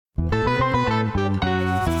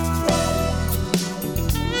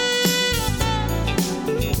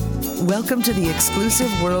Welcome to the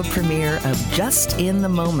exclusive world premiere of Just in the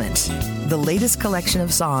Moment, the latest collection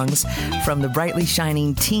of songs from the brightly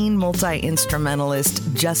shining teen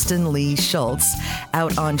multi-instrumentalist Justin Lee Schultz,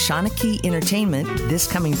 out on Shawnee Entertainment this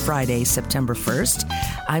coming Friday, September 1st.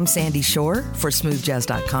 I'm Sandy Shore for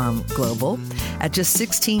smoothjazz.com Global. At just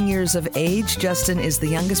 16 years of age, Justin is the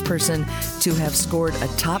youngest person to have scored a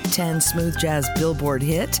top 10 smooth jazz Billboard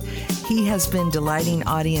hit. He has been delighting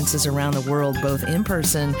audiences around the world, both in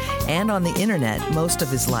person and on the internet, most of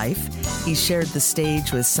his life. He's shared the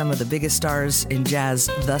stage with some of the biggest stars in jazz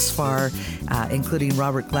thus far, including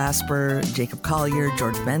Robert Glasper, Jacob Collier,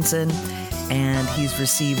 George Benson, and he's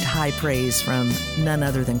received high praise from none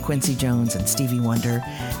other than Quincy Jones and Stevie Wonder.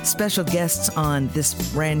 Special guests on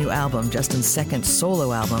this brand new album, Justin's second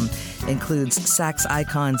solo album, includes sax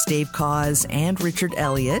icons Dave Koz and Richard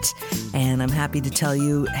Elliott. And I'm happy to tell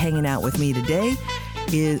you, hanging out with me today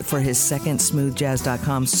for his second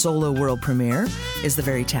smoothjazz.com solo world premiere is the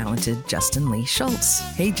very talented Justin Lee Schultz.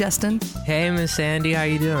 Hey, Justin. Hey, Miss Sandy. How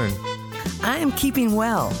you doing? I am keeping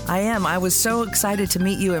well. I am. I was so excited to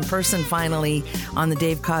meet you in person finally on the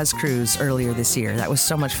Dave Koz cruise earlier this year. That was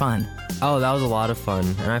so much fun. Oh, that was a lot of fun.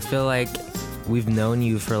 And I feel like we've known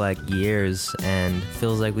you for like years and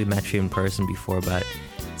feels like we met you in person before, but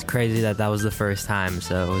it's crazy that was the first time.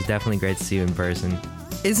 So it was definitely great to see you in person.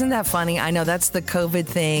 Isn't that funny? I know that's the COVID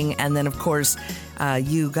thing. And then, of course,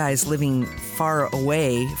 you guys living far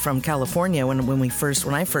away from California when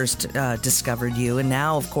I first discovered you. And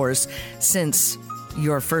now, of course, since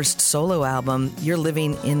your first solo album, you're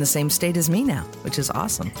living in the same state as me now, which is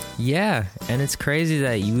awesome. Yeah. And it's crazy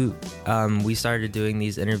that we started doing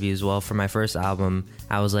these interviews. Well, for my first album,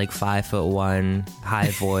 I was like 5'1",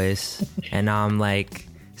 high voice. And now I'm like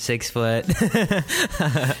 6 foot,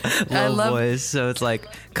 low voice. So it's like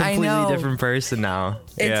completely different person now.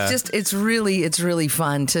 It's really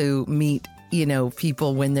fun to meet,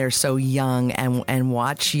 people when they're so young and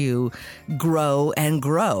watch you grow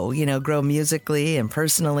musically and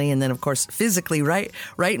personally. And then, of course, physically right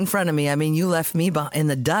in front of me. I mean, you left me in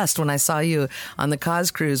the dust when I saw you on the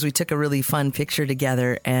Koz cruise. We took a really fun picture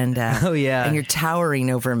together and, oh yeah. And you're towering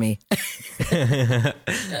over me.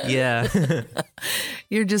 Yeah.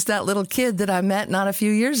 You're just that little kid that I met not a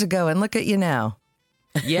few years ago. And look at you now.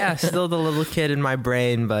 Yeah. Still the little kid in my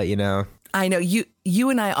brain, but I know you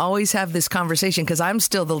and I always have this conversation because I'm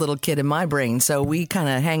still the little kid in my brain. So we kind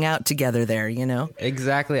of hang out together there,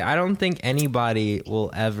 Exactly. I don't think anybody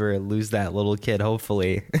will ever lose that little kid,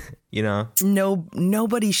 hopefully, No,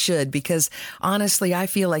 nobody should, because honestly, I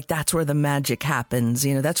feel like that's where the magic happens.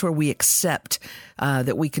 That's where we accept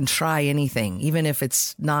that we can try anything, even if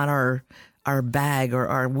it's not our bag or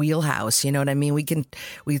our wheelhouse. You know what I mean?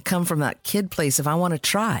 We come from that kid place if I want to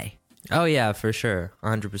try. Oh, yeah, for sure.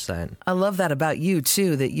 100%. I love that about you,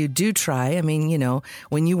 too, that you do try. I mean,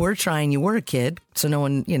 when you were trying, you were a kid, so no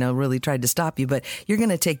one, really tried to stop you. But you're going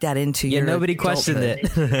to take that into your nobody questioned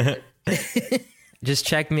it. Just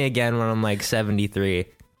check me again when I'm like 73.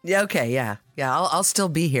 Yeah, okay, yeah. I'll still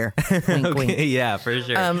be here. Wink, okay, wink. Yeah, for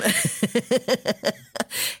sure.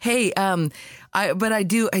 Hey, I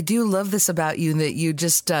do love this about you, that you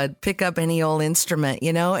just pick up any old instrument,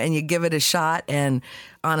 and you give it a shot. And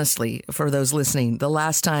honestly, for those listening, the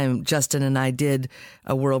last time Justin and I did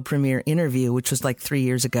a world premiere interview, which was like 3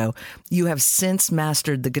 years ago, you have since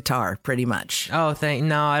mastered the guitar pretty much. Oh,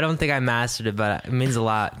 no, I don't think I mastered it, but it means a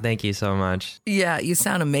lot. Thank you so much. Yeah, you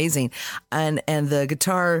sound amazing. And the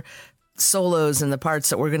guitar solos and the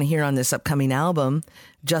parts that we're going to hear on this upcoming album,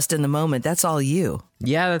 Just in the Moment, that's all you.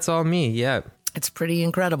 Yeah, that's all me. Yeah. It's pretty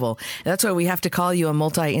incredible. That's why we have to call you a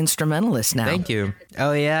multi-instrumentalist now. Thank you.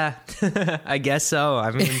 Oh, yeah. I guess so.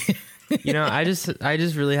 I mean, I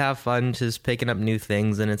just really have fun just picking up new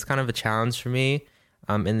things, and it's kind of a challenge for me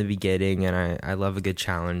in the beginning, and I love a good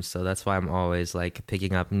challenge, so that's why I'm always like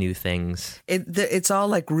picking up new things. It's all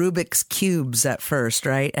like Rubik's Cubes at first,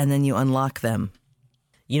 right? And then you unlock them.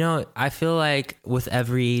 I feel like with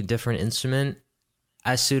every different instrument,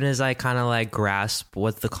 as soon as I kind of like grasp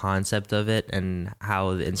what the concept of it and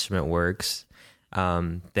how the instrument works,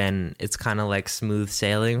 then it's kind of like smooth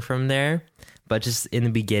sailing from there. But just in the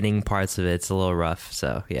beginning parts of it, it's a little rough.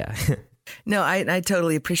 So, yeah. No, I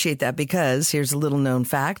totally appreciate that, because here's a little known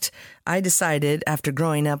fact. I decided, after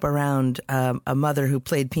growing up around a mother who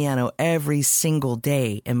played piano every single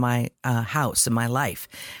day in my house, in my life,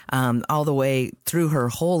 all the way through her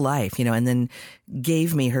whole life, and then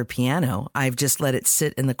gave me her piano. I've just let it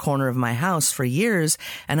sit in the corner of my house for years.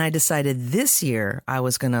 And I decided this year I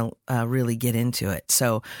was going to really get into it.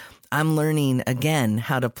 So I'm learning again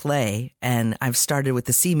how to play, and I've started with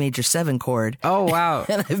the C major 7 chord. Oh, wow.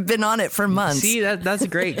 And I've been on it for months. See, that's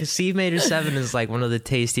great, because C major 7 is like one of the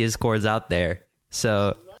tastiest chords out there.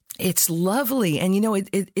 So it's lovely. And,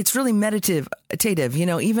 it's really meditative.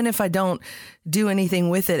 Even if I don't do anything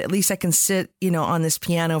with it, at least I can sit, on this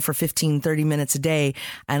piano for 15, 30 minutes a day.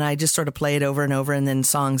 And I just sort of play it over and over, and then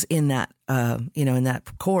songs in that, in that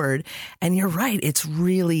chord. And you're right. It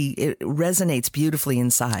resonates beautifully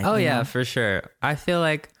inside. Oh, yeah, for sure. I feel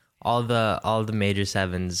like all the major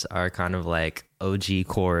 7s are kind of like OG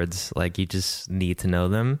chords. Like, you just need to know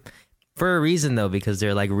them. For a reason, though, because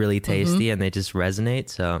they're like really tasty and they just resonate.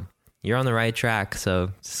 So you're on the right track.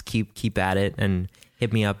 So just keep at it, and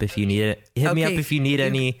hit me up if you need it. Hit me up if you need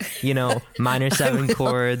any, minor 7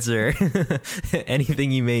 chords or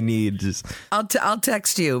anything you may need. Just I'll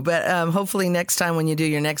text you, but hopefully next time when you do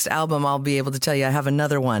your next album, I'll be able to tell you I have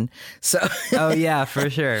another one. So oh yeah, for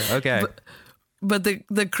sure. Okay. But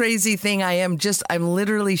the crazy thing I'm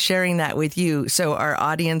literally sharing that with you so our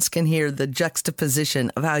audience can hear the juxtaposition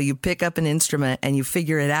of how you pick up an instrument and you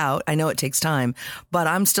figure it out. I know it takes time, but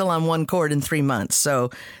I'm still on 1 chord in 3 months. So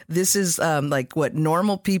this is like how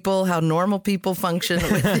normal people function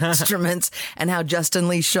with instruments, and how Justin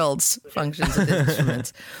Lee Schultz functions with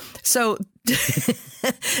instruments. So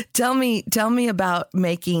tell me about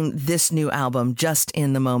making this new album, Just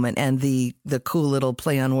in the Moment, and the cool little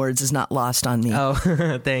play on words is not lost on me. Oh,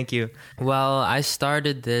 thank you. Well, I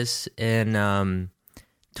started this in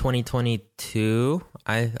 2022.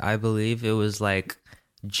 I believe it was like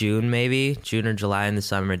June or July in the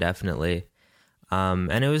summer, definitely.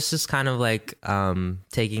 And it was just kind of like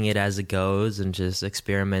taking it as it goes and just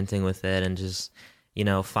experimenting with it and just,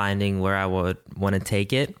 finding where I would want to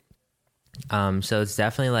take it. So it's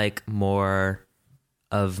definitely like more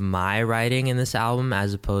of my writing in this album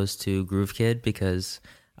as opposed to Groove Kid, because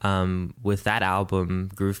with that album,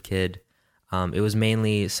 Groove Kid, it was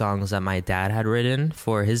mainly songs that my dad had written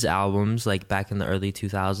for his albums, like back in the early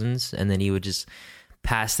 2000s, and then he would just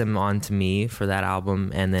pass them on to me for that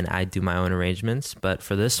album, and then I'd do my own arrangements. But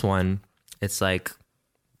for this one, it's like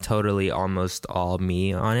totally almost all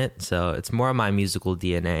me on it, so it's more of my musical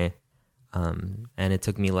DNA. And it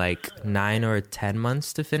took me like 9 or 10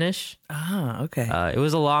 months to finish. Ah, okay. It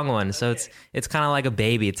was a long one, so it's kind of like a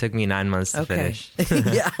baby. It took me 9 months to finish.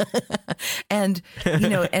 Yeah. And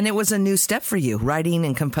and it was a new step for you, writing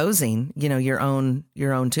and composing, your own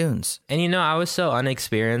tunes. And I was so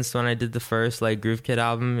unexperienced when I did the first like Groove Kid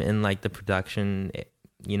album in like the production,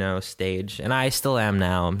 stage, and I still am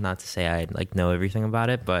now. Not to say I like know everything about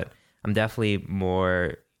it, but I'm definitely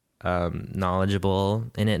more knowledgeable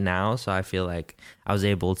in it now, so I feel like I was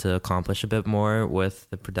able to accomplish a bit more with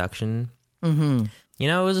the production. Mm-hmm.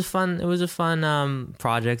 It was a fun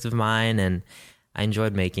project of mine, and I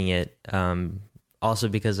enjoyed making it. Also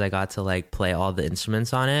because I got to like play all the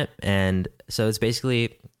instruments on it, and so it's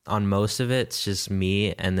basically on most of it, it's just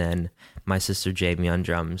me and then my sister Jamie on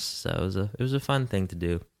drums. So it was a fun thing to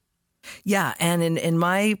do. Yeah, and in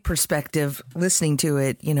my perspective, listening to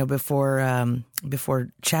it,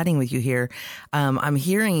 before chatting with you here, I'm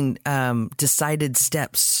hearing decided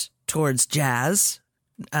steps towards jazz,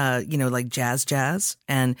 like jazz,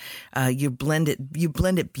 and you blend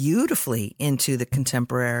it beautifully into the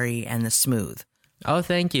contemporary and the smooth. Oh,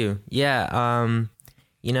 thank you. Yeah,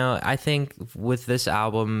 I think with this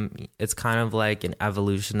album, it's kind of like an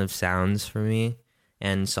evolution of sounds for me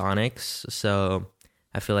and sonics. So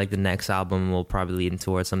I feel like the next album will probably lean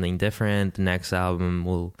towards something different. The next album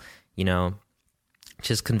will,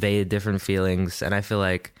 just convey different feelings. And I feel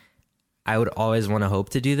like I would always want to hope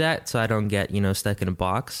to do that so I don't get, stuck in a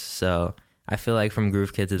box. So I feel like from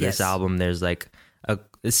Groove Kid to this album, there's like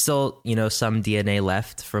it's still, some DNA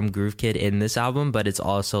left from Groove Kid in this album, but it's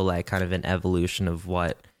also like kind of an evolution of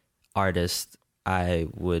what artist I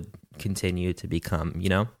would continue to become,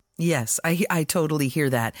 Yes, I totally hear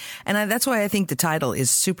that. And that's why I think the title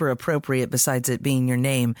is super appropriate besides it being your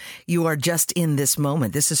name. You are just in this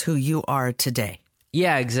moment. This is who you are today.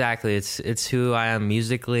 Yeah, exactly. It's who I am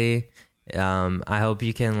musically. I hope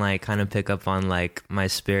you can like kind of pick up on like my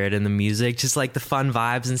spirit in the music, just like the fun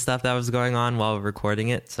vibes and stuff that was going on while recording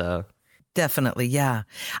it. So definitely. Yeah.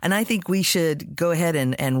 And I think we should go ahead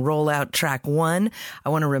and roll out track 1. I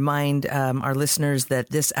want to remind our listeners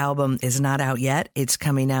that this album is not out yet. It's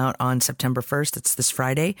coming out on September 1st. It's this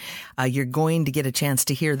Friday. You're going to get a chance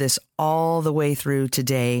to hear this all the way through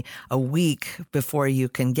today, a week before you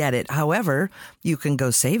can get it. However, you can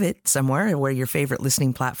go save it somewhere where your favorite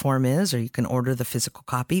listening platform is, or you can order the physical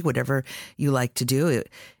copy, whatever you like to do.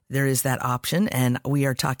 There is that option. And we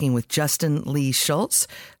are talking with Justin Lee Schultz,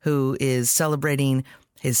 who is celebrating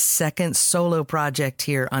his second solo project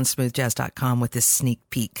here on smoothjazz.com with this sneak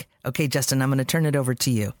peek. Okay, Justin, I'm going to turn it over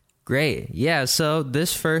to you. Great. Yeah, so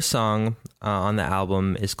this first song on the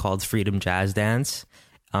album is called Freedom Jazz Dance.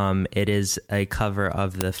 It is a cover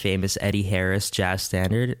of the famous Eddie Harris jazz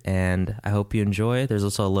standard, and I hope you enjoy. There's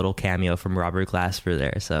also a little cameo from Robert Glasper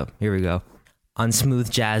there, so here we go. On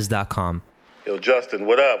smoothjazz.com. Yo, Justin,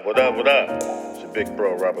 what up? What up? What up? It's your big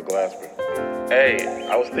bro, Robert Glasper. Hey,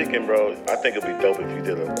 I was thinking, bro, I think it'd be dope if you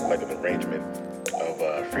did an arrangement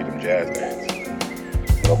of Freedom Jazz Dance.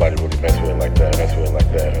 Nobody really mess with it like that.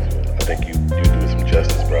 I think you do it some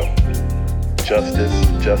justice, bro.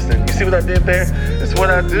 Justice, Justin. You see what I did there? It's what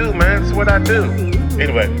I do, man. It's what I do.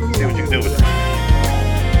 Anyway, see what you can do with it.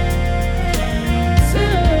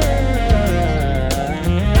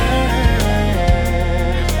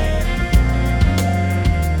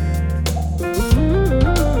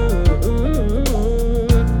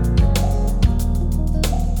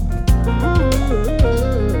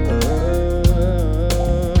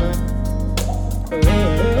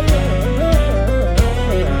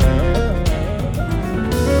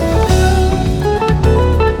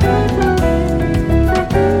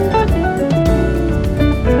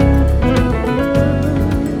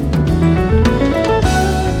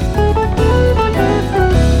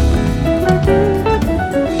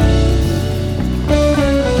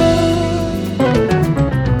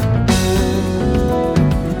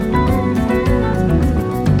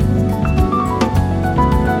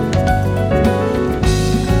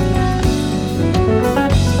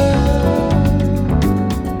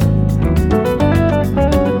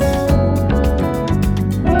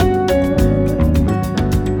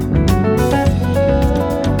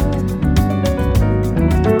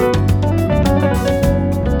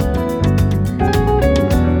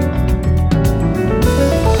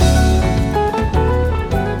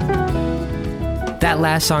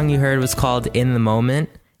 Last song you heard was called In the Moment,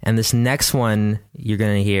 and this next one you're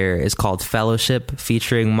going to hear is called Fellowship,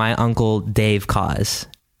 featuring my uncle Dave Cause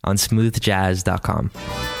on smoothjazz.com.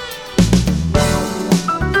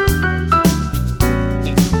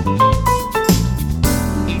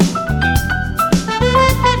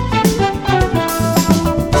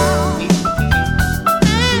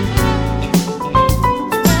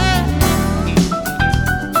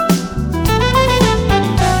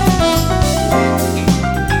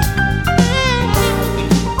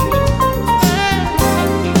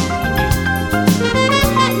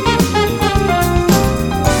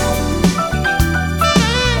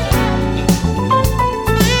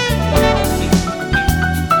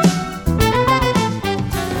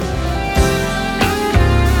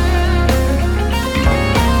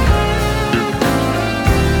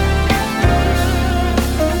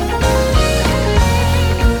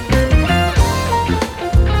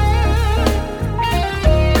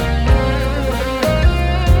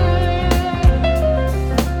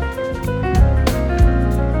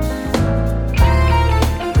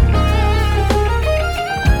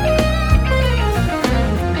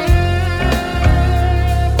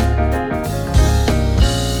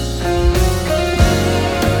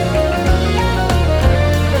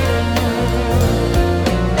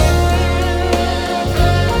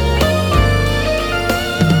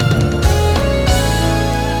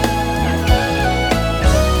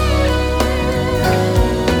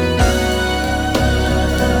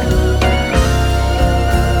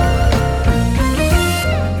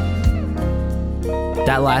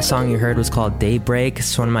 That last song you heard was called Daybreak.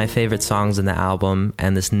 It's one of my favorite songs in the album.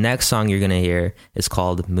 And this next song you're going to hear is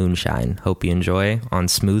called Moonshine. Hope you enjoy on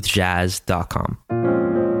smoothjazz.com.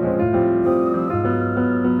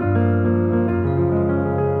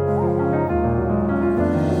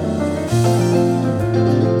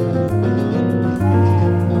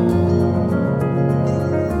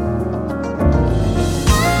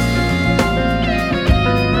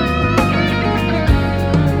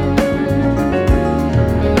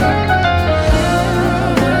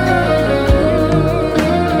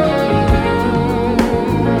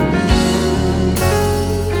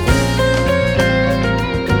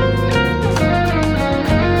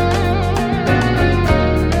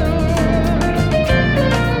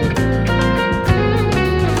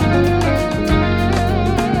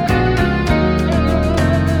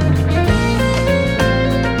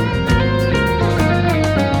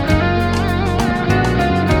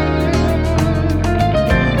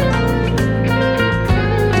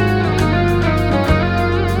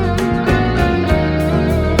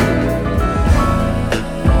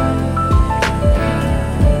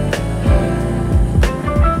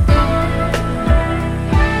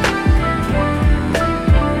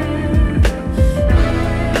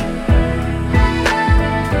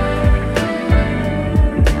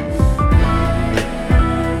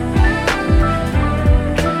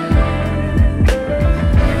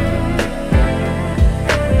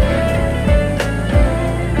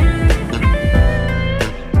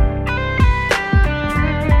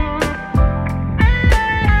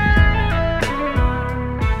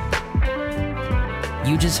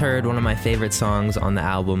 just heard one of my favorite songs on the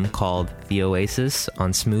album called The Oasis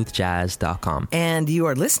on smoothjazz.com. And you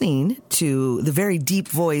are listening to the very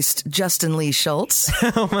deep-voiced Justin Lee Schultz.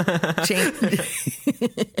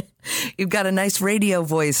 You've got a nice radio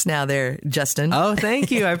voice now there, Justin. Oh,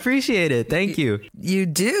 thank you. I appreciate it. Thank you. You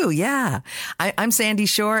do, yeah. I'm Sandy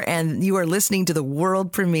Shore, and you are listening to the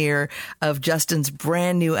world premiere of Justin's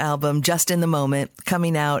brand new album, Just in the Moment,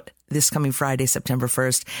 coming out this coming Friday, September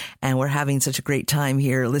 1st. And we're having such a great time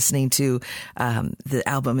here listening to the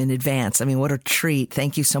album in advance. I mean, what a treat.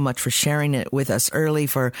 Thank you so much for sharing it with us early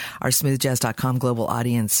for our smoothjazz.com global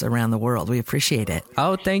audience around the world. We appreciate it.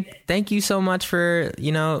 Oh, thank you so much for,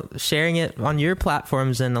 sharing it on your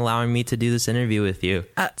platforms and allowing me to do this interview with you.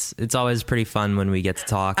 It's always pretty fun when we get to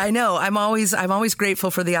talk. I know. I'm always grateful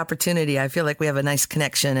for the opportunity. I feel like we have a nice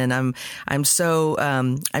connection, and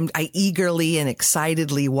I eagerly and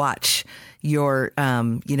excitedly watch your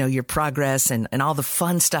progress and all the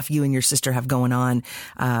fun stuff you and your sister have going on.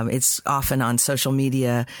 It's often on social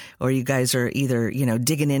media, or you guys are either,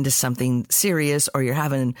 digging into something serious, or you're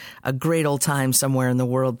having a great old time somewhere in the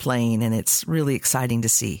world playing. And it's really exciting to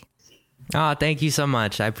see. Oh, thank you so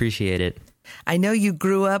much. I appreciate it. I know you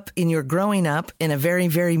growing up in a very,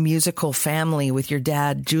 very musical family with your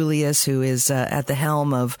dad, Julius, who is at the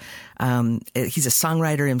helm of, he's a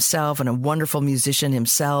songwriter himself and a wonderful musician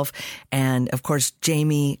himself. And of course,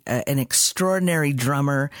 Jamie, an extraordinary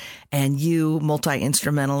drummer, and you,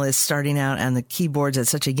 multi-instrumentalist, starting out on the keyboards at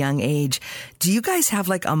such a young age. Do you guys have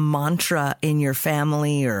like a mantra in your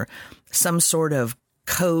family, or some sort of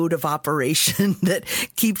code of operation that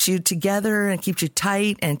keeps you together and keeps you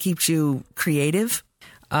tight and keeps you creative?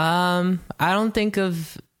 I don't think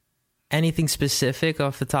of anything specific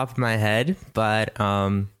off the top of my head, but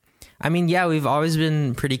we've always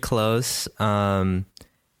been pretty close.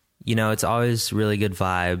 It's always really good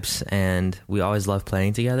vibes, and we always love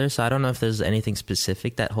playing together. So I don't know if there's anything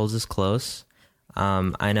specific that holds us close.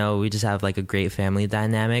 I know we just have like a great family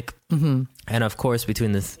dynamic. Mm-hmm. And of course,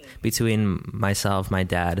 between myself, my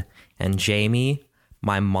dad, and Jamie,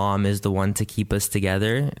 my mom is the one to keep us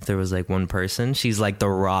together. If there was like one person, she's like the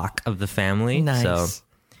rock of the family. Nice. So,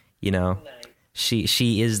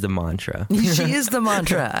 she is the mantra. She is the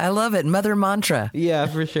mantra. I love it. Mother mantra. Yeah,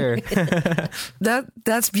 for sure.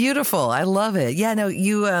 That's beautiful. I love it. Yeah, no,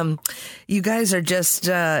 you guys are just,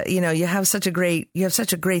 you have such a great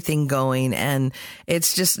thing going, and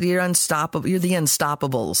it's just, you're unstoppable. You're the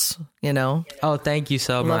unstoppables, Oh, thank you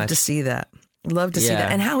so much. Love to see that. Love to see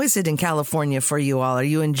that. And how is it in California for you all? Are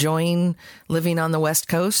you enjoying living on the West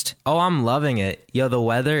Coast? Oh, I'm loving it. The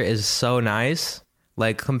weather is so nice.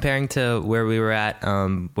 Like, comparing to where we were at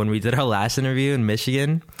when we did our last interview in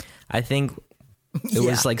Michigan, I think it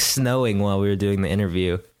was like snowing while we were doing the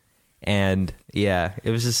interview. And yeah, it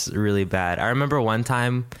was just really bad. I remember one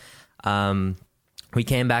time we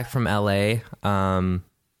came back from LA. I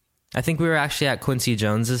think we were actually at Quincy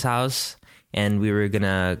Jones's house, and we were going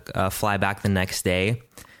to fly back the next day.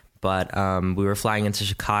 But we were flying into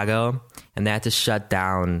Chicago, and they had to shut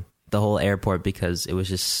down the whole airport because it was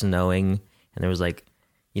just snowing. And there was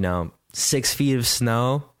 6 feet of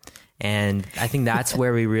snow. And I think that's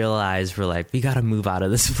where we realized we got to move out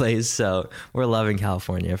of this place. So we're loving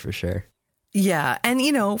California for sure. Yeah. And,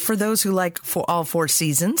 for those who like for all 4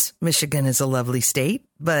 seasons, Michigan is a lovely state.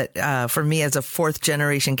 But for me, as a 4th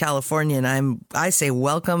generation Californian, I say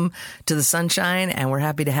welcome to the sunshine, and we're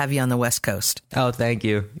happy to have you on the West Coast. Oh, thank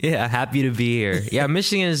you. Yeah, happy to be here. Yeah,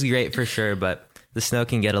 Michigan is great for sure, but the snow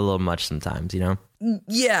can get a little much sometimes,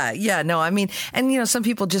 Yeah. No, I mean, and some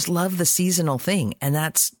people just love the seasonal thing, and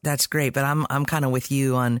that's great. But I'm kind of with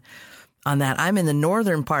you on that. I'm in the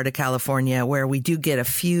northern part of California, where we do get a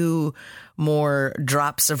few more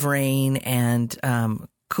drops of rain and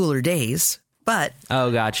cooler days. But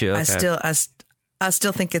oh, got you. Okay. I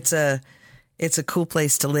still think it's a cool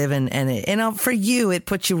place to live, and for you, it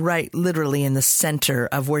puts you right literally in the center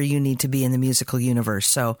of where you need to be in the musical universe.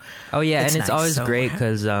 So, oh yeah, and it's always great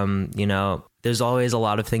because there's always a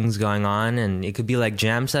lot of things going on, and it could be like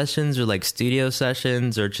jam sessions or like studio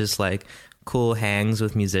sessions or just like cool hangs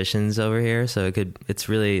with musicians over here. So it's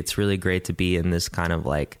really great to be in this kind of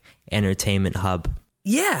like entertainment hub.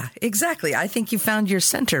 Yeah, exactly. I think you found your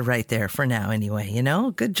center right there for now anyway,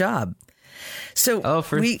 good job. So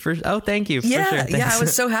thank you. Yeah, for sure. yeah. I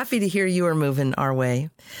was so happy to hear you were moving our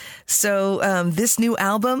way. So this new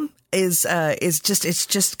album is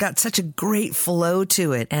just got such a great flow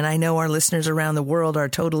to it, and I know our listeners around the world are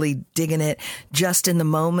totally digging it. Just in the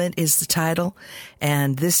Moment is the title,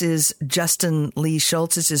 and this is Justin Lee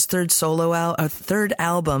Schultz. It's his third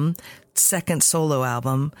album, second solo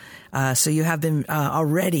album. So you have been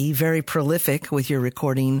already very prolific with your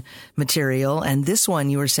recording material, and this one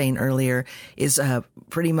you were saying earlier is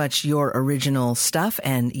pretty much your original stuff,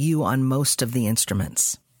 and you on most of the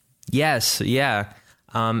instruments. Yes, yeah.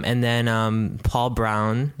 And then Paul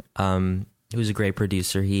Brown, who's a great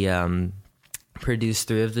producer, he produced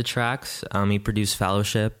 3 of the tracks. He produced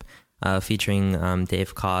Fellowship, featuring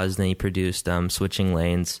Dave Koz. Then he produced Switching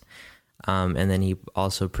Lanes, and then he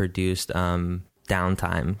also produced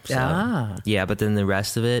Downtime. So, yeah, but then the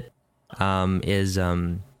rest of it is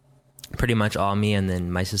pretty much all me, and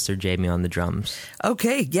then my sister Jamie on the drums.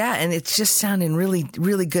 Okay, yeah, and it's just sounding really,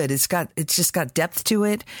 really good. It's just got depth to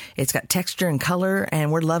it. It's got texture and color,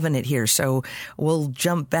 and we're loving it here. So we'll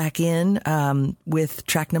jump back in with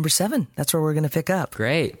track number 7. That's where we're going to pick up.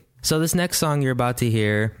 Great. So this next song you're about to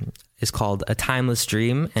hear is called A Timeless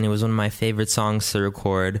Dream, and it was one of my favorite songs to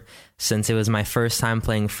record since it was my first time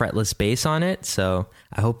playing fretless bass on it. So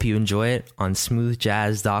I hope you enjoy it on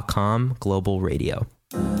smoothjazz.com Global Radio.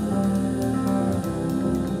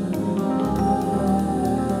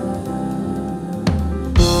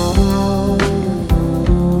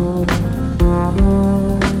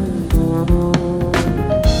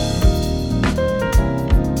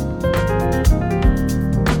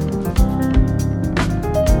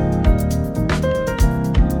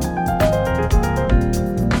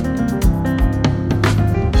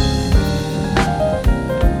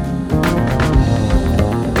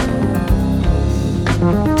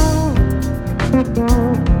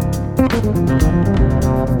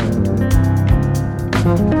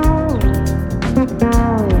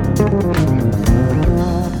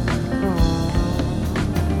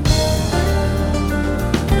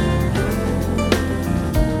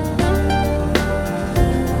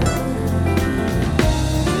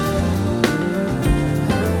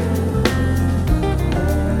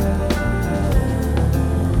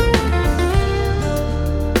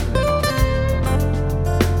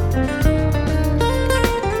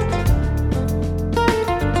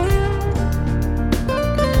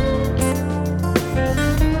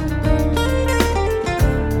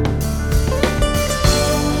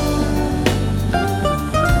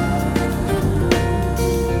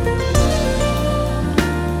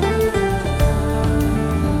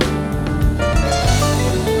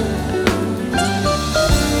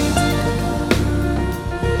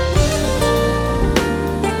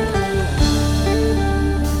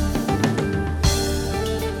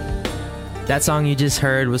 That song you just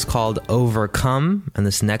heard was called Overcome, and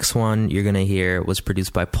this next one you're going to hear was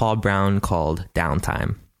produced by Paul Brown called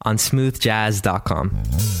Downtime on smoothjazz.com.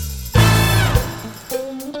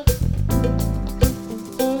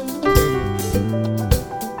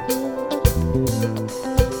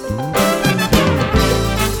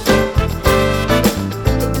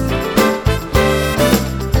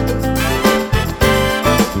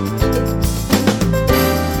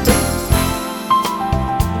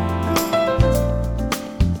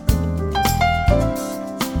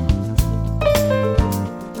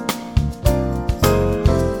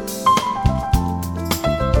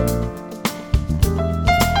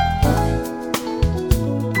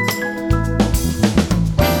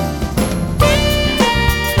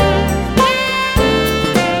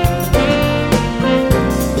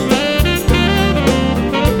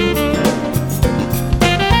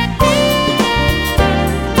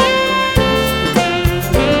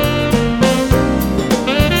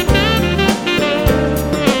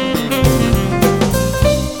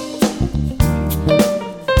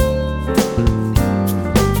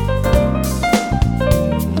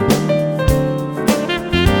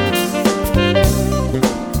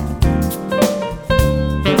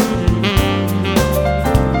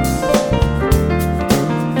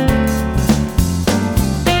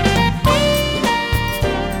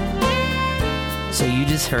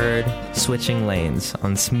 Switching Lanes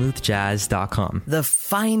on smoothjazz.com. The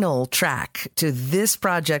final track to this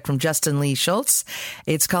project from Justin Lee Schultz.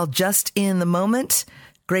 It's called Just in the Moment.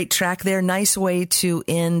 Great track there. Nice way to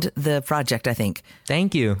end the project, I think.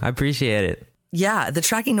 Thank you. I appreciate it. Yeah, the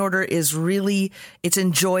tracking order is really, it's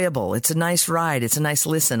enjoyable. It's a nice ride. It's a nice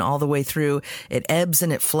listen all the way through. It ebbs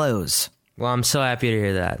and it flows. Well, I'm so happy to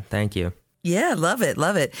hear that. Thank you. Yeah, love it,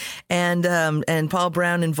 love it. And Paul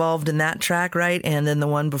Brown involved in that track, right? And then the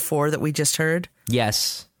one before that we just heard?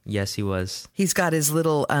 Yes. Yes, he was. He's got his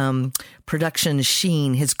little production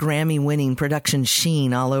sheen, his Grammy-winning production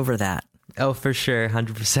sheen all over that. Oh, for sure.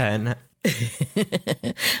 100%.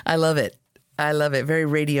 I love it. I love it. Very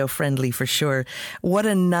radio friendly for sure. What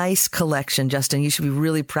a nice collection, Justin. You should be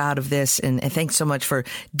really proud of this. And thanks so much for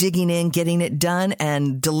digging in, getting it done,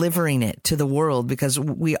 and delivering it to the world, because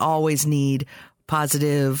we always need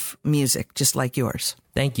positive music just like yours.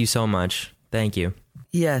 Thank you so much. Thank you.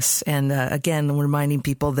 Yes. And again, reminding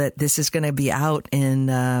people that this is going to be out in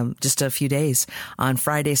just a few days on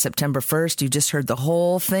Friday, September 1st. You just heard the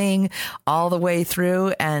whole thing all the way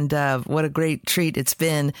through. And what a great treat it's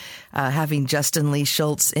been having Justin Lee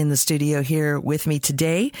Schultz in the studio here with me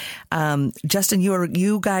today. Justin,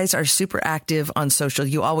 you guys are super active on social.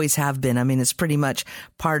 You always have been. I mean, it's pretty much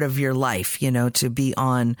part of your life, to be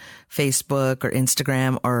on Facebook or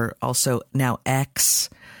Instagram, or also now X.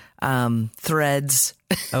 Threads.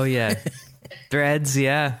 Oh yeah. Threads.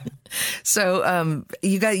 Yeah. So,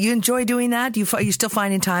 you enjoy doing that? You still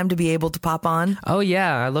finding time to be able to pop on? Oh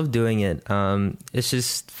yeah. I love doing it. It's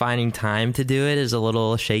just finding time to do it is a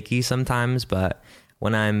little shaky sometimes, but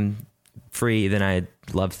when I'm free, then I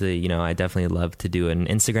love to, I definitely love to do an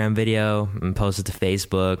Instagram video and post it to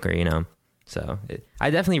Facebook or, so I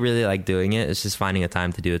definitely really like doing it. It's just finding a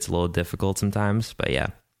time to do it's a little difficult sometimes, but yeah.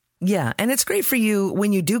 Yeah. And it's great for you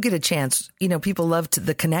when you do get a chance. People love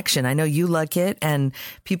the connection. I know you like it, and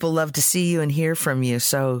people love to see you and hear from you.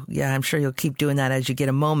 So yeah, I'm sure you'll keep doing that as you get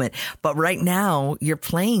a moment. But right now you're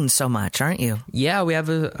playing so much, aren't you? Yeah, we have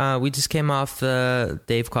we just came off the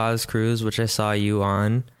Dave Claus cruise, which I saw you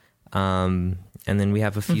on. And then we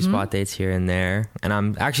have a few spot dates here and there. And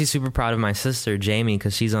I'm actually super proud of my sister, Jamie,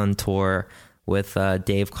 because she's on tour with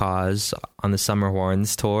Dave Claus on the Summer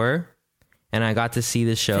Horns tour. And I got to see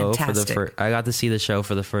the show for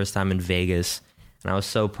the first time in Vegas, and I was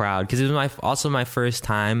so proud because it was also my first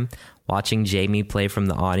time watching Jamie play from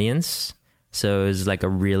the audience. So it was like a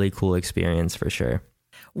really cool experience for sure.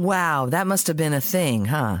 Wow, that must have been a thing,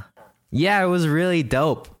 huh? Yeah, it was really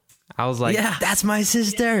dope. I was like, that's my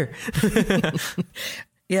sister.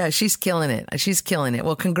 Yeah, she's killing it. She's killing it.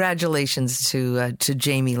 Well, congratulations to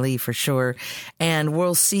Jamie Lee for sure. And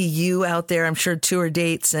we'll see you out there. I'm sure tour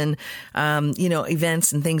dates and,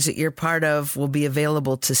 events and things that you're part of will be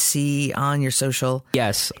available to see on your social.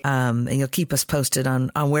 Yes. And you'll keep us posted on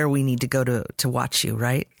where we need to go to watch you,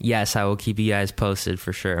 right? Yes, I will keep you guys posted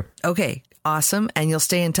for sure. Okay. Awesome. And you'll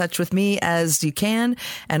stay in touch with me as you can.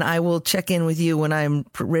 And I will check in with you when I'm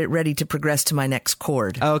ready to progress to my next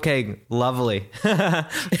chord. Okay. Lovely.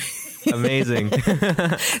 Amazing.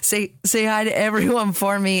 Say hi to everyone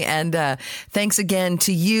for me. And thanks again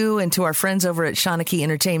to you and to our friends over at Shawnee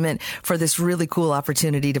Entertainment for this really cool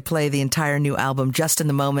opportunity to play the entire new album, Just in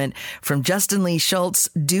the Moment, from Justin Lee Schultz,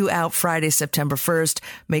 due out Friday, September 1st.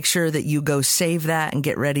 Make sure that you go save that and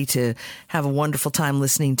get ready to have a wonderful time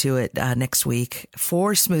listening to it next week.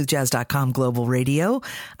 For smoothjazz.com Global Radio,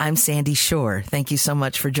 I'm Sandy Shore. Thank you so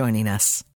much for joining us.